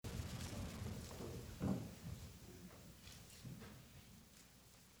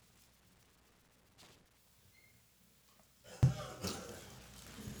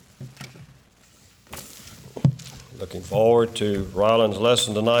Looking forward to Ryland's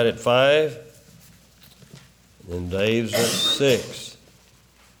lesson tonight at 5, and Dave's at 6.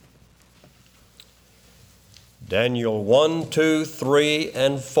 Daniel 1, 2, 3,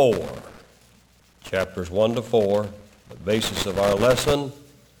 and 4. Chapters 1 to 4, the basis of our lesson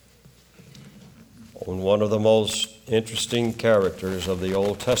on one of the most interesting characters of the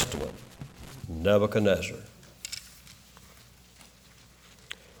Old Testament, Nebuchadnezzar.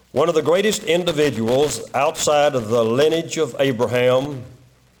 One of the greatest individuals outside of the lineage of Abraham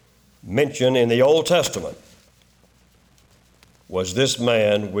mentioned in the Old Testament was this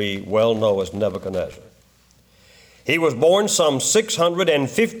man we well know as Nebuchadnezzar. He was born some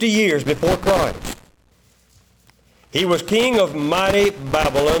 650 years before Christ. He was king of mighty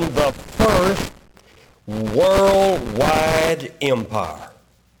Babylon, the first worldwide empire.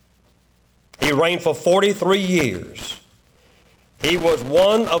 He reigned for 43 years. He was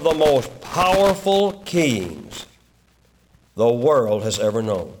one of the most powerful kings the world has ever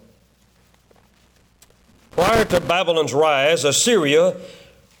known. Prior to Babylon's rise, Assyria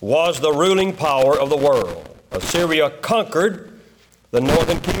was the ruling power of the world. Assyria conquered the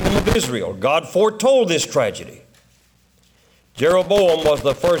northern kingdom of Israel. God foretold this tragedy. Jeroboam was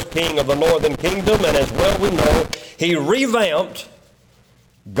the first king of the northern kingdom, and as well we know, he revamped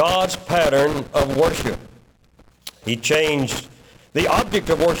God's pattern of worship. He changed the object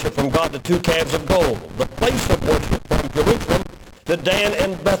of worship from God to 2 calves of gold, the place of worship from Jerusalem to Dan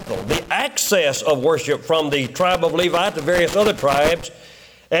and Bethel, the access of worship from the tribe of Levi to various other tribes,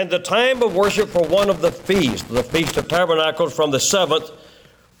 and the time of worship for one of the feasts, the Feast of Tabernacles, from the 7th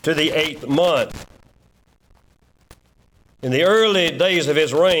to the 8th month. In the early days of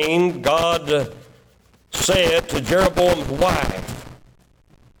his reign, God said to Jeroboam's wife,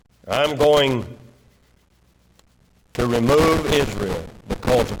 I'm going to remove Israel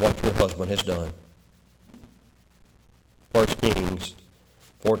because of what your husband has done. 1 Kings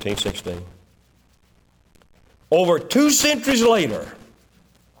 14:16. Over 2 centuries later,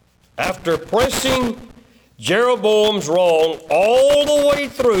 after pressing Jeroboam's wrong all the way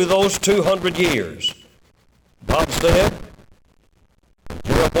through those 200 years, God said,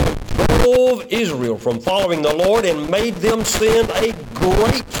 Jeroboam drove Israel from following the Lord and made them sin a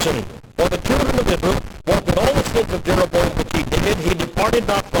great sin. For the children of Israel walked in all the sins of Jeroboam which he did. He departed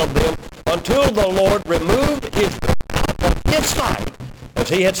not from them until the Lord removed Israel out of his sight, as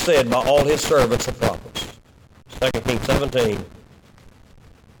he had said by all his servants the prophets. 2 Kings 17,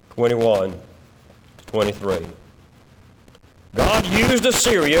 21 to 23. God used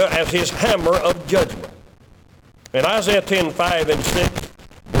Assyria as his hammer of judgment. In Isaiah 10, 5 and 6,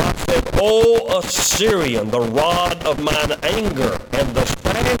 God said, O Assyrian, the rod of mine anger, and the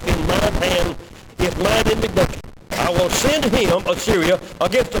staff in mine hand is mine indignation. I will send him, Assyria,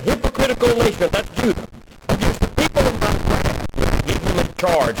 against a hypocritical nation, that's Judah, against the people of my wrath, give him in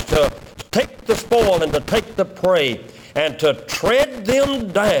charge to take the spoil and to take the prey, and to tread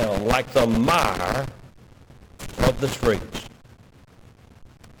them down like the mire of the streets.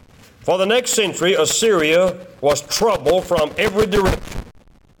 For the next century, Assyria was trouble from every direction.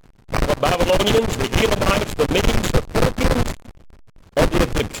 The Babylonians, the Elamites, the Medes, the Philistines, and the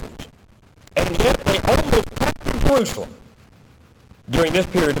Egyptians. And yet they almost captured Jerusalem during this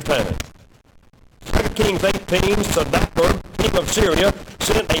period of time. 2 Kings 18, Sennacherib, king of Syria,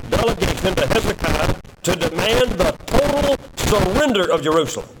 sent a delegation to Hezekiah to demand the total surrender of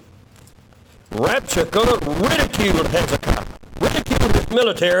Jerusalem. Rabshakeh ridiculed Hezekiah, ridiculed his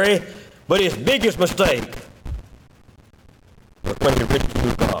military, but his biggest mistake was when he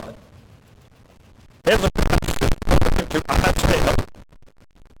ridiculed God. Hezekiah said to Isaiah,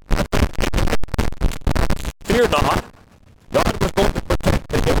 fear not, God was going to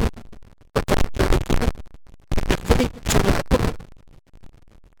protect him, protect Jerusalem, defeat Sennacherib.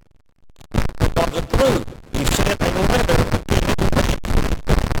 It wasn't true. He sent a letter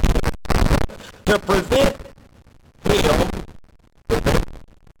to prevent him,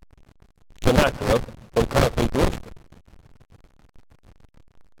 Sennacherib, from conquering Jerusalem.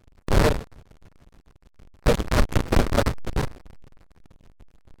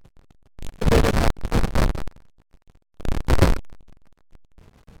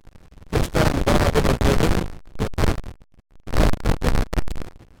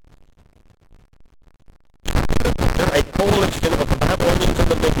 A coalition of the Babylonians and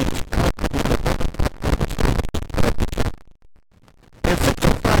the Medes. In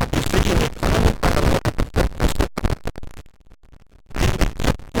 605, you see in the final battle of the end of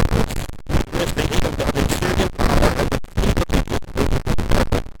the Assyrian power and the king of Egypt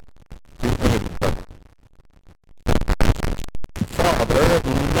father,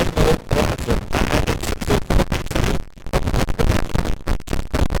 Nebuchadnezzar, died in 604 BC.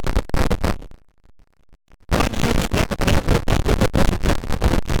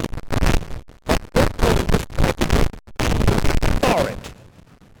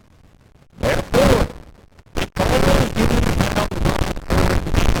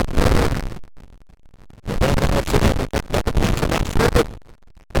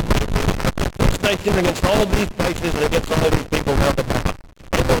 marching against all these places and against all these people round about.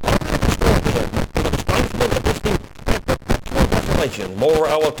 And will utterly destroy them with astonishment and visiting and perpetual desolation. More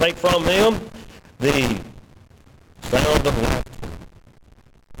I will take from them the sound of laughter,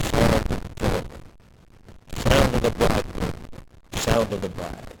 sound of joy, sound of the bridegroom, sound of the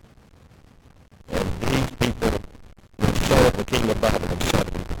bride. And these people will serve the king of Babylon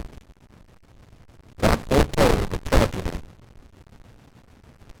suddenly. God foretold the tragedy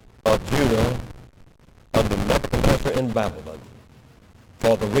of Judah under Nebuchadnezzar in Babylon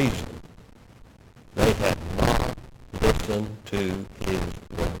for the reason they had not listened to his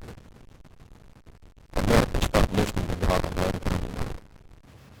word. America stopped listening to God.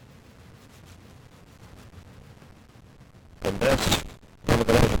 And that's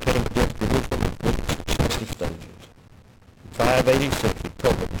Nebuchadnezzar came against Jerusalem in successive stages. In 586, he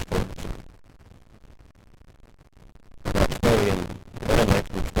totally destroyed the city. And that's very in the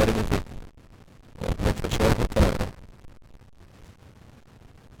next week study with it. Makes it several times.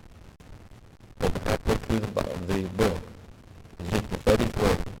 Over halfway through the book, Ezekiel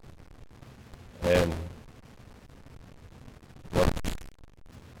 33, and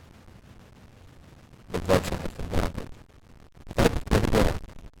the verse after that.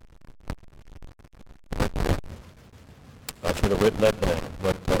 I should have written that down,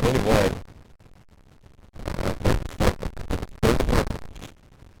 but anyway,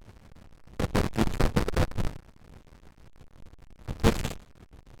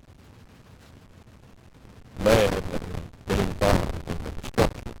 man had been involved in the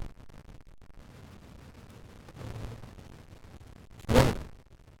destruction.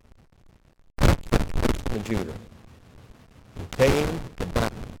 In Judah, who came to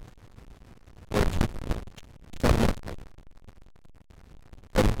Babylon,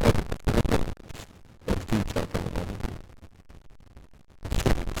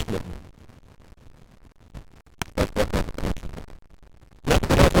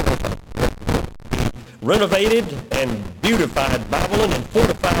 renovated and beautified Babylon and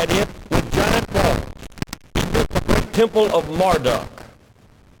fortified it with giant walls. He built the great temple of Marduk,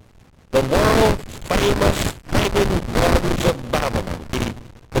 the world-famous pagan gardens of Babylon. He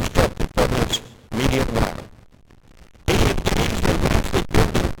constructed for his immediate right. He engaged in vastly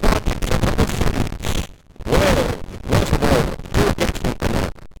building projects of other cities, wells, reservoirs, irrigation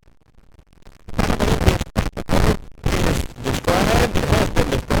canals. Babylon is described, it has been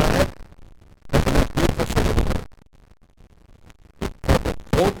described, as the most beautiful city on earth. It covered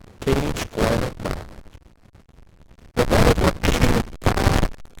 14 square miles. The walls were 85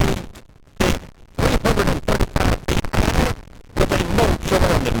 feet thick, 335 feet high, with a moat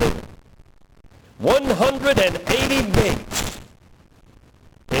surrounding them. 180 gates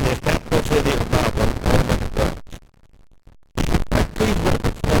in his capital city of Babylon on the ground. These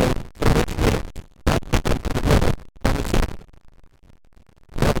rivers flowed through its midst, into the middle of the city.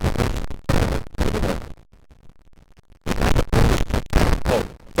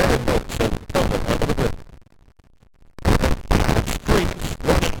 Ferryboats and tumbled under the river. Streets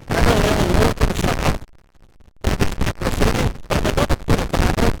running parallel north and south. The city of another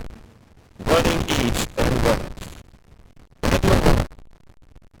 25 running east and west.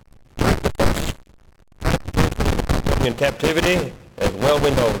 In captivity, as well we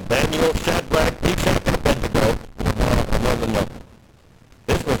know, Daniel, Shadrach, Meshach, and Abednego were among the number.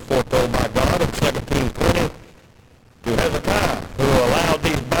 This was foretold by God in 1720 to Hezekiah, who allowed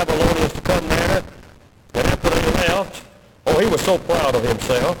these Babylonians to come there, and after they left, he was so proud of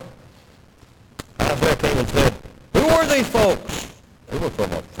himself. Isaiah came and said, "Who are these folks?" They were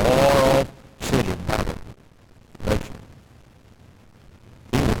from a far-off city, Babylon.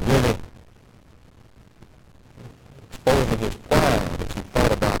 He was really exposing his pride as he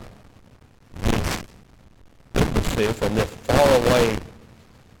thought about this embassy from this faraway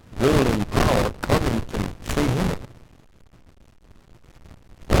ruling power coming to see him.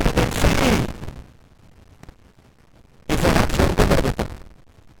 What did they see? He said, "I've shown them everything.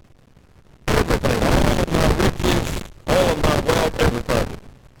 Everything, all of my riches, all of my wealth, everything."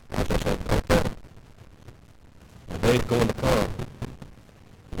 I just said, "Okay. The day's going to come.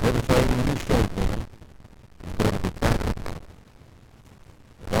 Everything you showed them is going to be counted."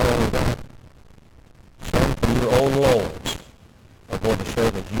 Not only that, some from your own lords are going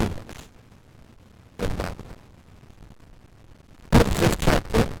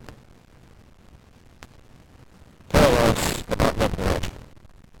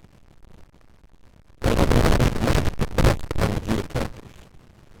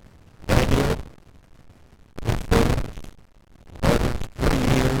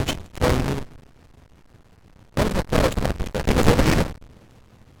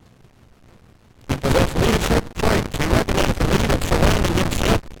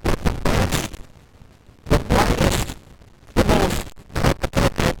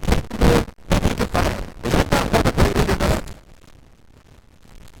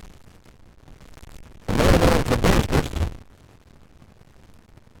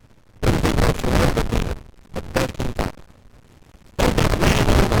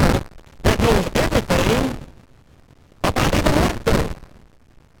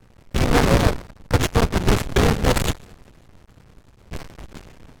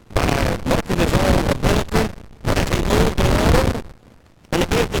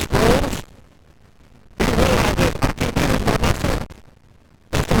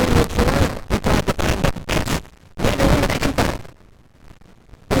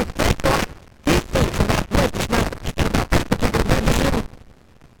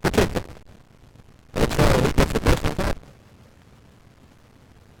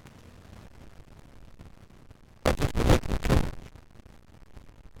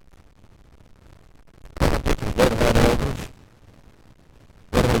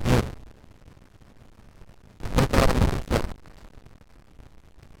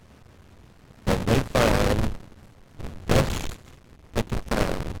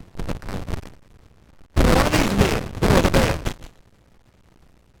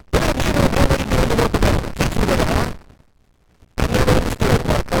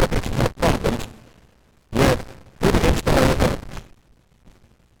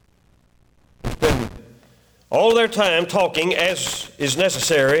all their time talking, as is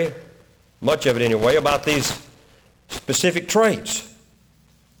necessary, much of it anyway, about these specific traits.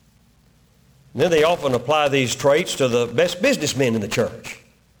 And then they often apply these traits to the best businessmen in the church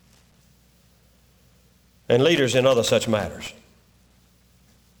and leaders in other such matters.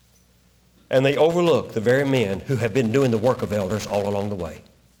 And they overlook the very men who have been doing the work of elders all along the way.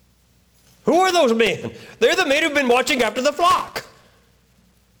 Who are those men? They're the men who've been watching after the flock,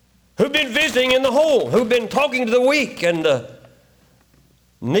 who've been visiting in the home, who've been talking to the weak and the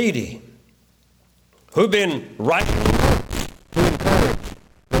needy, who've been writing notes to encourage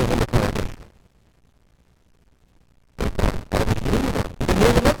those in the clergy. They've been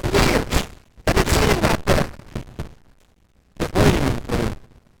moving up for years. And it's sitting out there, just waiting for someone to take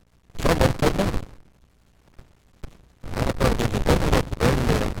them.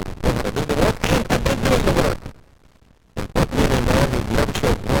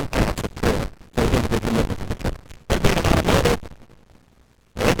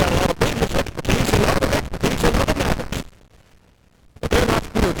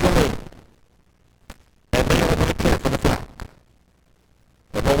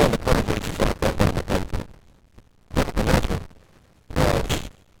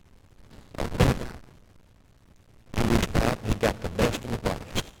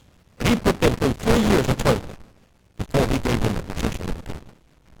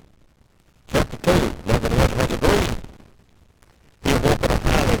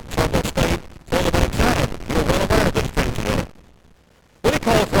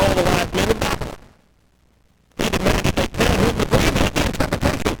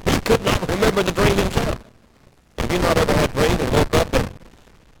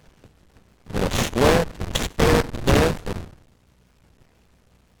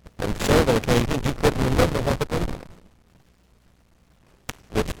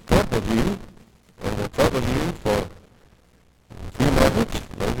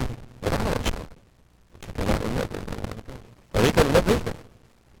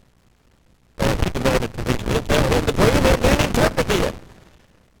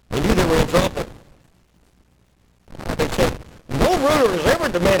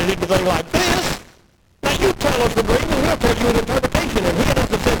 Demanded anything like this. Now you tell us the dream and we'll tell you an interpretation. And he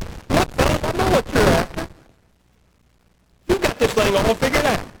answered and says, look, fellas, I know what you're after. You got this thing all figured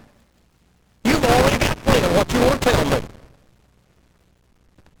out. You've already got planned what you want to tell me.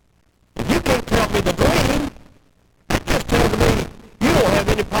 If you can't tell me the dream, that just tells me you don't have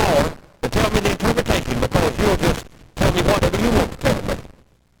any power to tell me the interpretation because you'll just tell me whatever you want to tell me.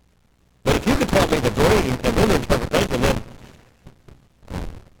 But if you can tell me the dream and then the interpretation, then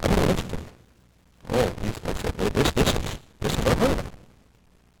this is unheard of.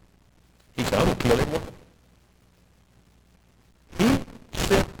 He said, I'm going to kill him. He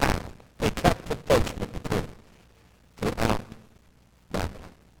sent out a capital punishment decree throughout Babylon.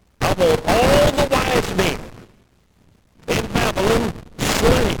 I want all the wise men in Babylon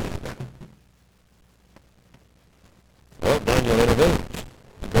slain. Well, Daniel intervenes.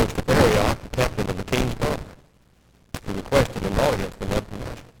 He goes to Arioch, the captain of the king's guard, who requested an audience for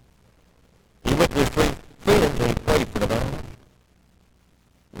Nebuchadnezzar. He went to his three friends and he prayed for the matter.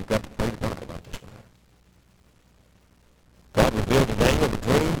 We've got to pray to God about this matter. God revealed to Daniel the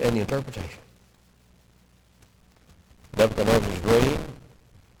dream and the interpretation. Nebuchadnezzar's dream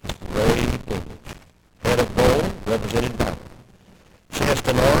is a great image. Head of gold represented Babylon. Chest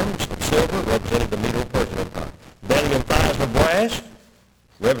and arms of silver represented the Medo-Persian Empire. Belly and thighs of brass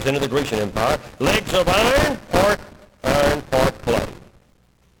represented the Grecian Empire. Legs of iron, part clay,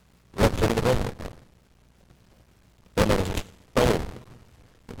 represented the Roman Empire. Then there was a stone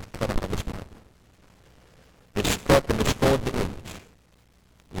that was cut out of this mountain. It struck and destroyed the image.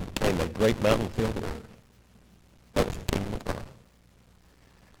 It became a great mountain filled with earth. That was the kingdom of God.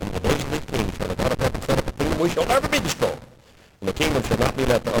 And the days of these kings shall the God of heaven set up a kingdom which shall never be destroyed. And the kingdom shall not be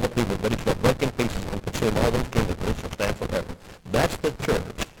left to other people, but it shall break in pieces and consume all those kingdoms, but it shall stand forever. That's the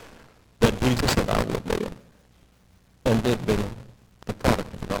church that Jesus said I would build. And did build. The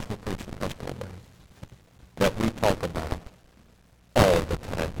product of the gospel preaching, gospel obeying, that we talk about all the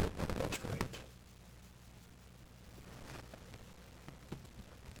time here at those streets.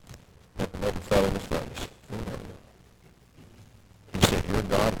 Never fell in his face. He said, your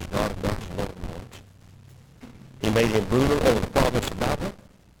God is God of gods and Lord of lords. He made him ruler over the province of Babylon,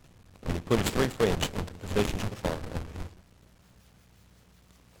 and he put his three friends into positions before him.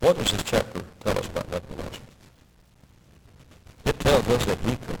 What does this chapter tell us about Nebuchadnezzar? It tells us that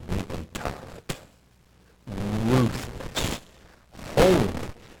he could be a tyrant, ruthless, wholly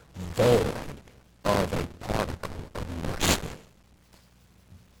void of a particle of mercy.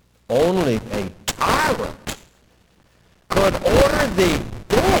 Only a tyrant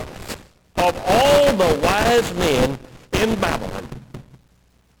wise men in Babylon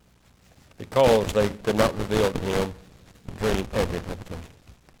because they could not reveal to him the dream of Nebuchadnezzar.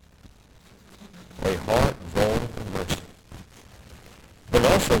 A heart void of mercy. But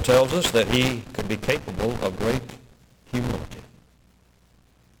it also tells us that he could be capable of great humility.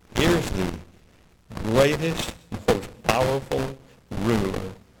 Here's the greatest, most powerful ruler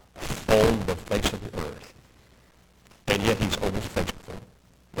on the face of the earth. And yet he's always faithful.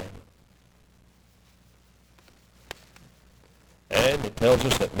 And it tells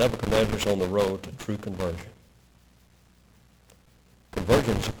us that Nebuchadnezzar's on the road to true conversion.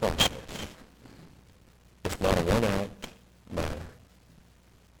 Conversion is a process. It's not a one-act matter.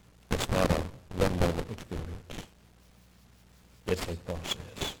 It's not a one-moment experience. It's a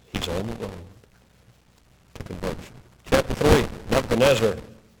process. He's on the road to conversion. Chapter 3, Nebuchadnezzar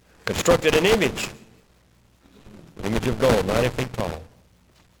constructed an image of gold, 90 feet tall.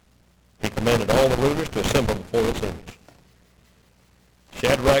 He commanded all the rulers to assemble before this image.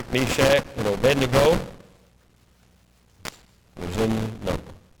 Shadrach, Meshach, and Abednego was in the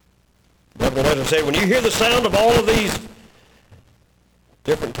number. Nebuchadnezzar said, when you hear the sound of all of these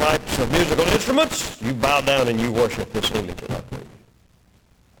different types of musical instruments, you bow down and you worship this image that I created.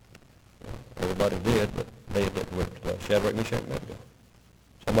 Everybody did, but they didn't do it. Shadrach, Meshach, and Abednego.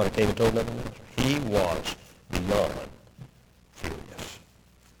 Somebody came and told Nebuchadnezzar. He was beyond furious.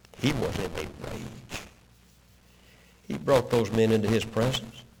 He was in a rage. He brought those men into his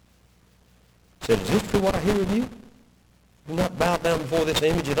presence. Said, is this true what I hear of you? Do not bow down before this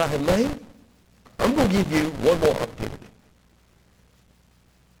image that I have made? I'm going to give you one more opportunity.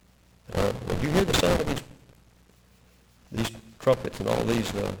 When you hear the sound of these trumpets and all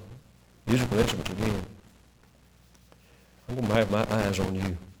these musical instruments again, I'm going to have my eyes on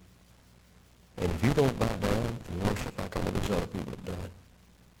you. And if you don't bow down and worship like all these other people have done,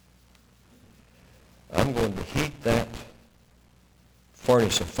 I'm going to heat that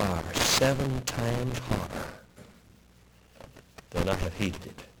furnace of fire 7 times hotter than I have heated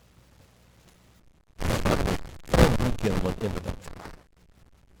it. I'm going to throw you gentlemen into that fire.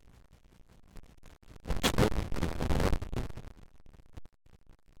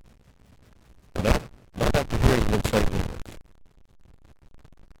 Not after hearing them say this.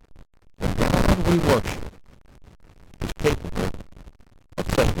 The God we worship is capable of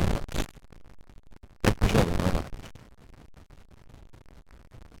saving us and preserving our lives.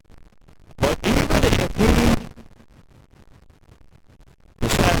 But even if he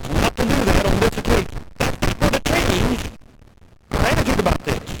decides not to do that on this occasion, that's not going to change our attitude about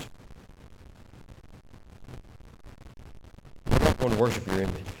this. We're not going to worship your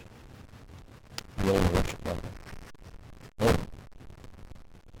image. We only worship God. No.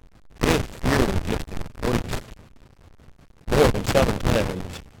 His fury just increased more than 7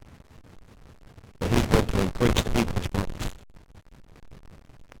 times. And he's going to increase the heat of his furnace.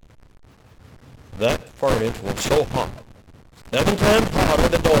 That furnace was so hot, 7 times hotter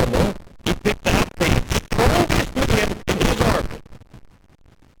than normal, he picked out the strongest men in his army.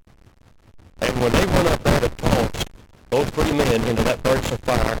 And when they went up there to toss those 3 men into that furnace of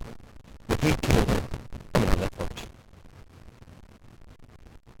fire, the heat killed them coming out of that furnace.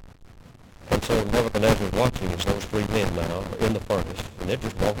 And so Nebuchadnezzar is watching as those 3 men now are in the furnace, and they're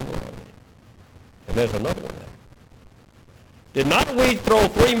just walking around. And there's another one there. Did not we throw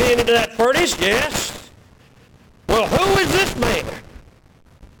 3 men into that furnace? Yes. Well, who is this man?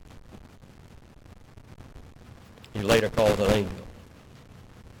 He later calls an angel.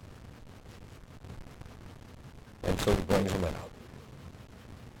 And so he brings them out.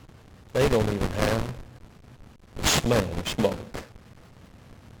 They don't even have the smell of smoke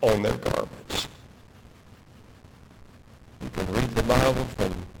on their garments. You can read the Bible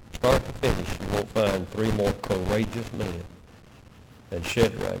from start to finish. You won't find 3 more courageous men than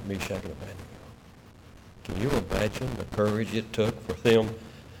Shadrach, Meshach, and Abednego. Can you imagine the courage it took for them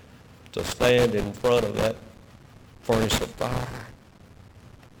to stand in front of that furnace of fire,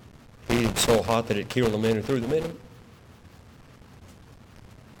 heated so hot that it killed the men who threw them in it?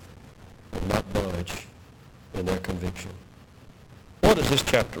 And not budge in their conviction. What does this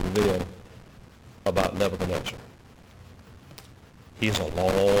chapter reveal about Nebuchadnezzar? He is a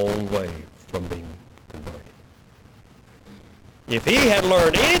long way from being converted. If he had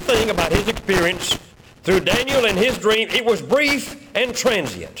learned anything about his experience through Daniel and his dream, it was brief and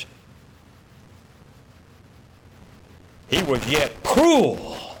transient. He was yet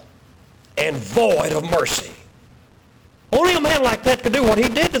cruel and void of mercy. Only a man like that could do what he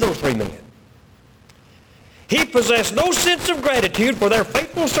did to those 3 men. He possessed no sense of gratitude for their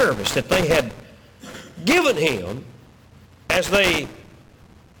faithful service that they had given him as they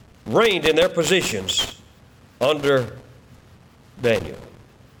reigned in their positions under Daniel.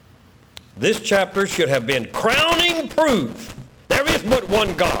 This chapter should have been crowning proof there is but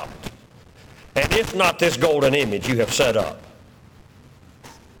one God, and it's not this golden image you have set up,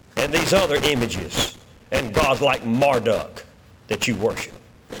 and these other images, and gods like Marduk that you worship.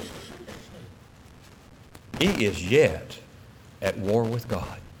 He is yet at war with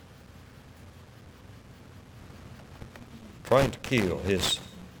God, trying to kill his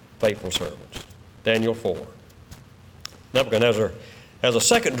faithful servants. Daniel 4. Nebuchadnezzar has a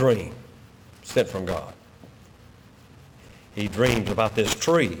second dream sent from God. He dreams about this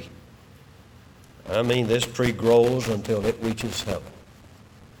tree. I mean, this tree grows until it reaches heaven.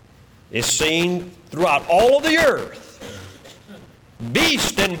 It's seen throughout all of the earth.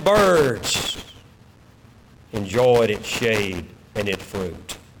 Beasts and birds enjoyed its shade and its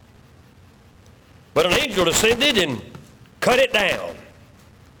fruit. But an angel descended and cut it down,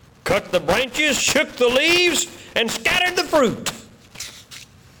 cut the branches, shook the leaves, and scattered the fruit.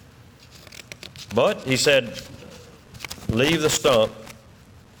 But he said, leave the stump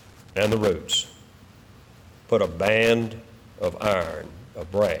and the roots. Put a band of iron,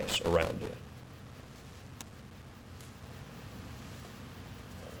 of brass around it.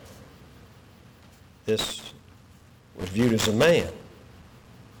 This was viewed as a man.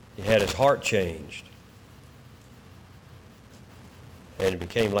 He had his heart changed. And he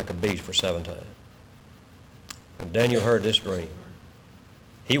became like a beast for 7 times. When Daniel heard this dream,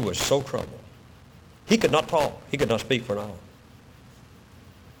 he was so troubled. He could not talk. He could not speak for an hour.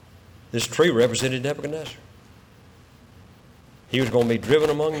 This tree represented Nebuchadnezzar. He was going to be driven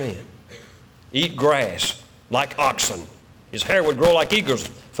among men, eat grass like oxen. His hair would grow like eagle's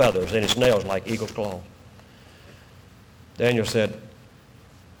feathers and his nails like eagle's claws. Daniel said,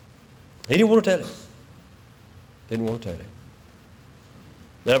 he didn't want to tell him. Didn't want to tell him.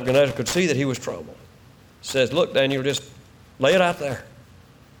 Nebuchadnezzar could see that he was troubled. He says, look, Daniel, just lay it out there.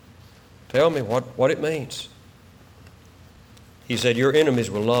 Tell me what it means. He said, your enemies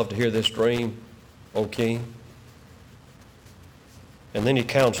will love to hear this dream, O king. And then he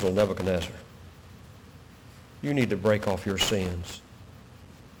counseled Nebuchadnezzar. You need to break off your sins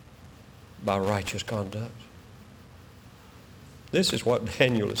by righteous conduct. This is what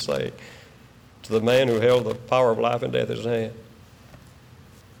Daniel is saying to the man who held the power of life and death in his hand.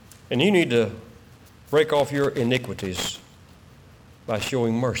 And you need to break off your iniquities by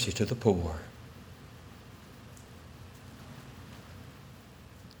showing mercy to the poor.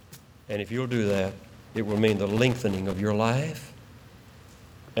 And if you'll do that, it will mean the lengthening of your life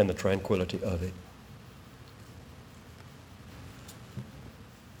and the tranquility of it.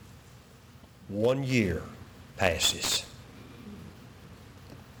 1 year passes.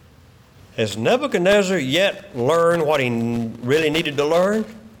 Has Nebuchadnezzar yet learned what he really needed to learn?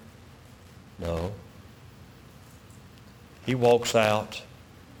 No. He walks out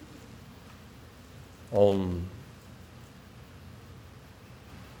on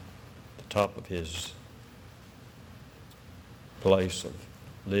the top of his place of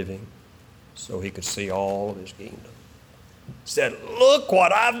living so he could see all of his kingdom. Said, look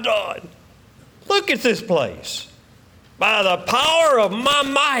what I've done. Look at this place. By the power of my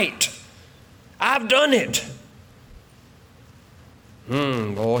might, I've done it.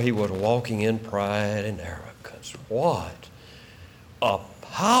 Boy, he was walking in pride and arrogance. What a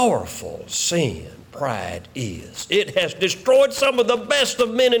powerful sin pride is. It has destroyed some of the best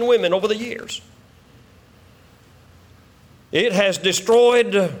of men and women over the years. It has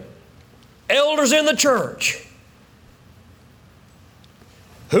destroyed elders in the church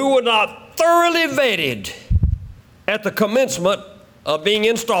who were not thoroughly vetted at the commencement of being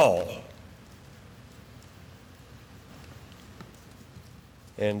installed.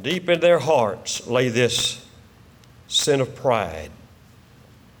 And deep in their hearts lay this sin of pride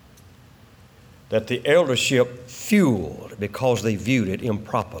that the eldership fueled because they viewed it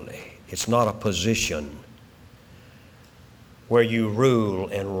improperly. It's not a position where you rule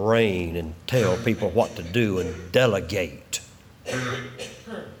and reign and tell people what to do and delegate.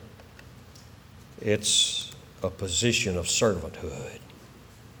 It's a position of servanthood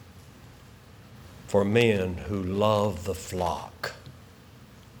for men who love the flock.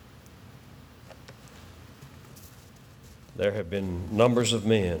 There have been numbers of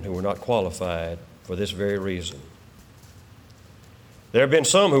men who were not qualified for this very reason. There have been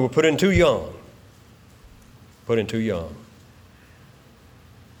some who were put in too young. Put in too young.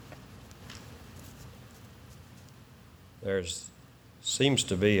 There seems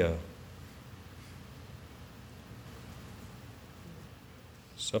to be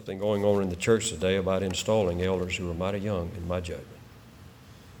something going on in the church today about installing elders who are mighty young, in my judgment.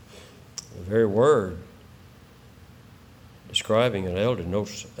 The very word describing an elder,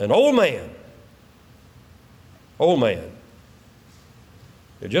 notes an old man. Old man.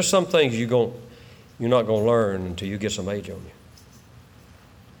 There are just some things you're not going to learn until you get some age on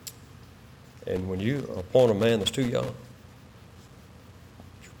you. And when you appoint a man that's too young,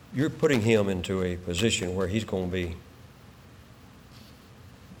 you're putting him into a position where he's going to be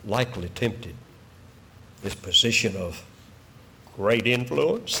likely tempted. This position of great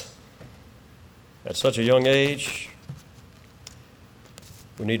influence at such a young age,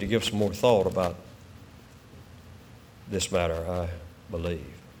 we need to give some more thought about this matter, I believe.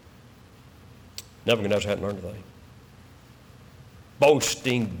 Nebuchadnezzar hadn't learned anything.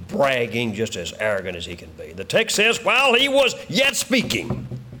 Boasting, bragging, just as arrogant as he can be. The text says, while he was yet speaking,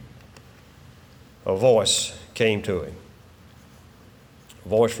 a voice came to him. A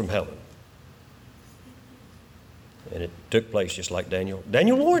voice from heaven. And it took place just like Daniel.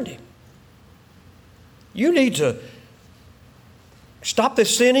 Daniel warned him. You need to stop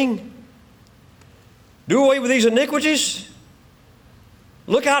this sinning. Do away with these iniquities.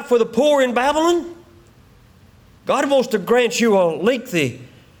 Look out for the poor in Babylon. God wants to grant you a lengthy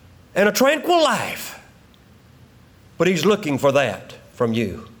and a tranquil life. But He's looking for that from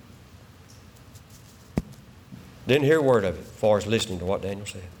you. Didn't hear a word of it as far as listening to what Daniel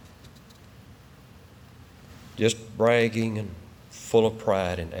said. Just bragging and full of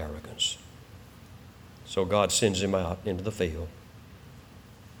pride and arrogance. So God sends him out into the field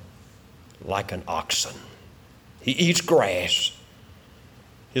like an oxen. He eats grass.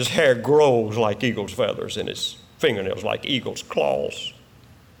 His hair grows like eagle's feathers and his fingernails like eagle's claws.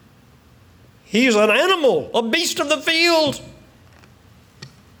 He's an animal, a beast of the field.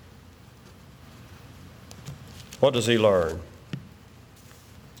 What does he learn?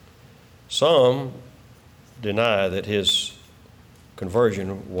 Some deny that his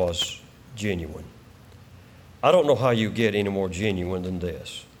conversion was genuine. I don't know how you get any more genuine than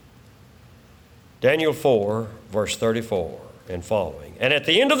this. Daniel 4, verse 34 and following. And at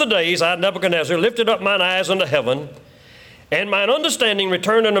the end of the days, I, Nebuchadnezzar, lifted up mine eyes unto heaven, and mine understanding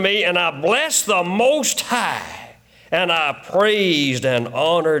returned unto me, and I blessed the Most High, and I praised and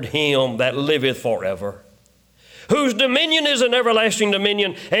honored him that liveth forever, whose dominion is an everlasting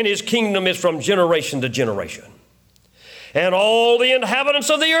dominion, and his kingdom is from generation to generation. And all the inhabitants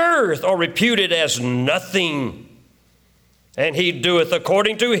of the earth are reputed as nothing. And he doeth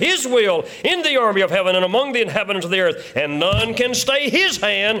according to his will in the army of heaven and among the inhabitants of the earth. And none can stay his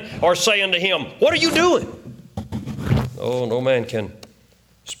hand or say unto him, what are you doing? Oh, no man can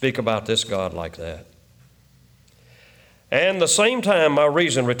speak about this God like that. And the same time my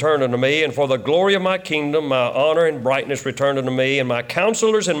reason returned unto me, and for the glory of my kingdom my honor and brightness returned unto me, and my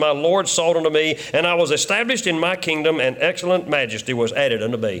counselors and my Lord sought unto me, and I was established in my kingdom, and excellent majesty was added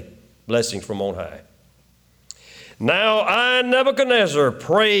unto me. Blessings from on high. Now I, Nebuchadnezzar,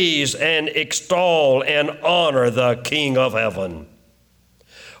 praise and extol and honor the King of heaven,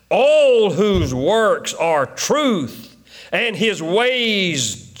 all whose works are truth, and his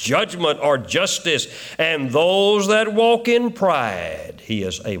ways judgment or justice, and those that walk in pride he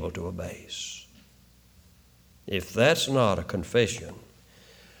is able to abase. If that's not a confession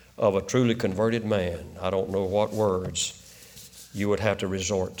of a truly converted man, I don't know what words you would have to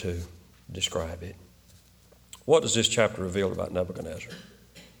resort to describe it. What does this chapter reveal about Nebuchadnezzar?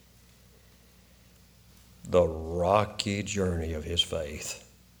 The rocky journey of his faith.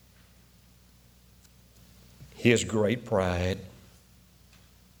 His great pride.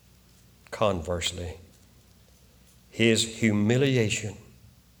 Conversely, his humiliation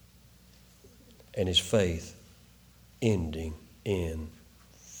and his faith ending in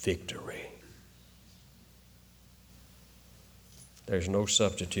victory. There's no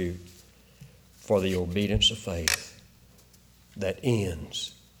substitute for the obedience of faith that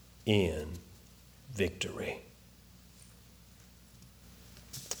ends in victory.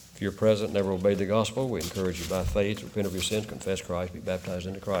 If you're present, never obeyed the gospel, we encourage you by faith, repent of your sins, confess Christ, be baptized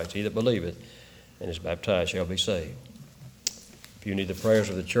into Christ. He that believeth and is baptized shall be saved. If you need the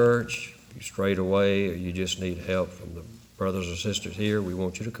prayers of the church, if you strayed away, or you just need help from the brothers or sisters here, we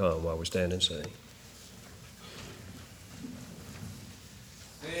want you to come while we stand and sing.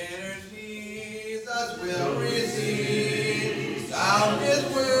 Sinners Jesus will receive, sound his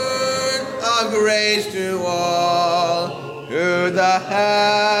word of grace to all. To the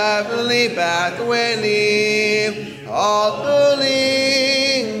heavenly pathway leave, all who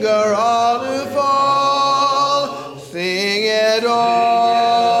linger, all who fall, sing it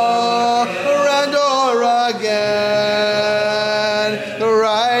o'er and o'er again.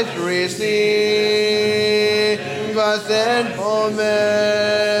 Christ receive a sinful man,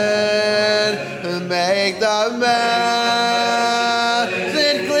 make the man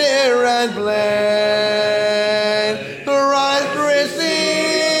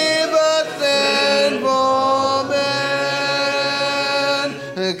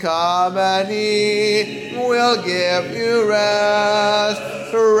Come and He will give you rest.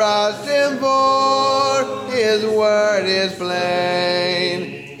 Trust Him, for His word is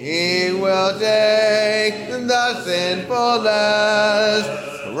plain. He will take the sinfulness.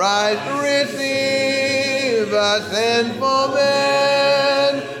 Christ receive a sinful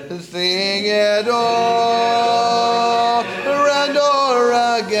man. Sing it all and o'er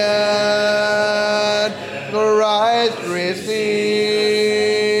again. Christ receive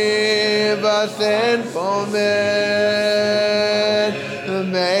a sinful man.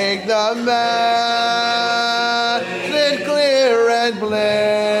 Make the message clear and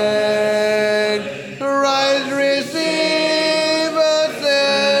plain. Christ receive a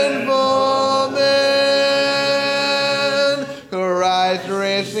sinful man. Christ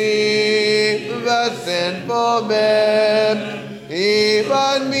receive a sinful man.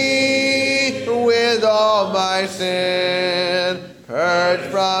 Even me with all my sin, purged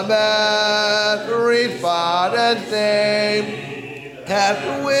from every spot and stain. Kept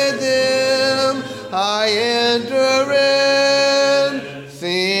with Him I enter in,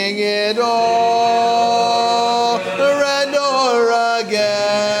 sing it all and o'er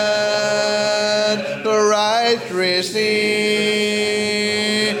again. Christ receive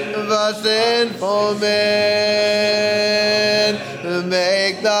a sinful man.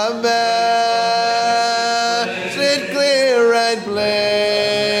 Make the message clear and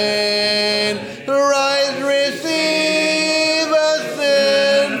plain. Christ receive a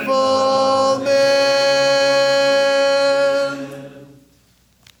sinful man.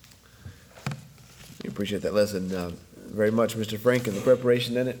 We appreciate that lesson very much, Mr. Frank, and the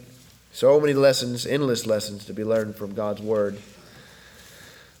preparation in it. So many lessons, endless lessons to be learned from God's Word.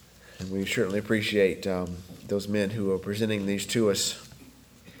 And we certainly appreciate those men who are presenting these to us.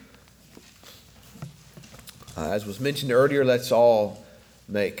 As was mentioned earlier, let's all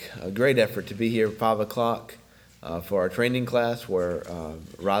make a great effort to be here at 5 o'clock for our training class, where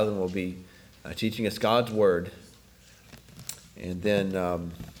Rylan will be teaching us God's Word. And then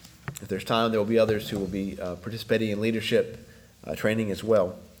if there's time, there will be others who will be participating in leadership training as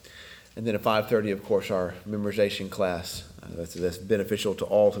well. And then at 5:30, of course, our memorization class. That's beneficial to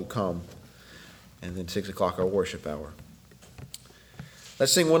all who come. And then 6 o'clock, our worship hour.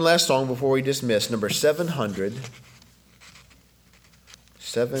 Let's sing one last song before we dismiss. Number 700.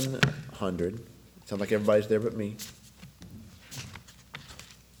 700. Sounds like everybody's there but me.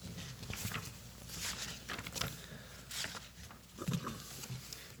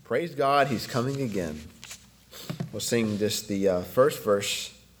 Praise God, He's coming again. We'll sing just the first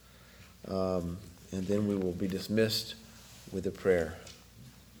verse, and then we will be dismissed with a prayer.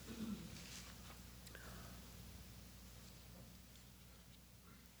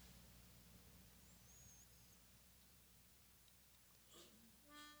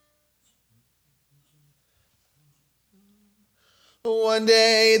 One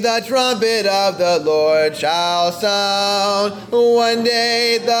day the trumpet of the Lord shall sound. One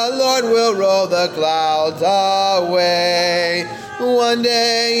day the Lord will roll the clouds away. One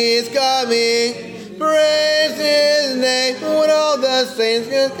day He's coming, praise His name, when all the saints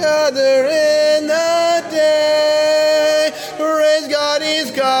can gather in the day. Praise God,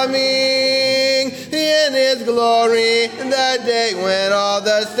 He's coming in His glory, that day when all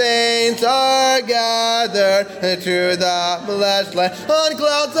the saints are gathered to the blessed land on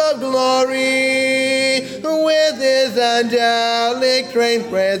clouds of glory with His angelic train.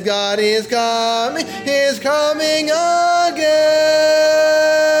 Praise God, He's coming up.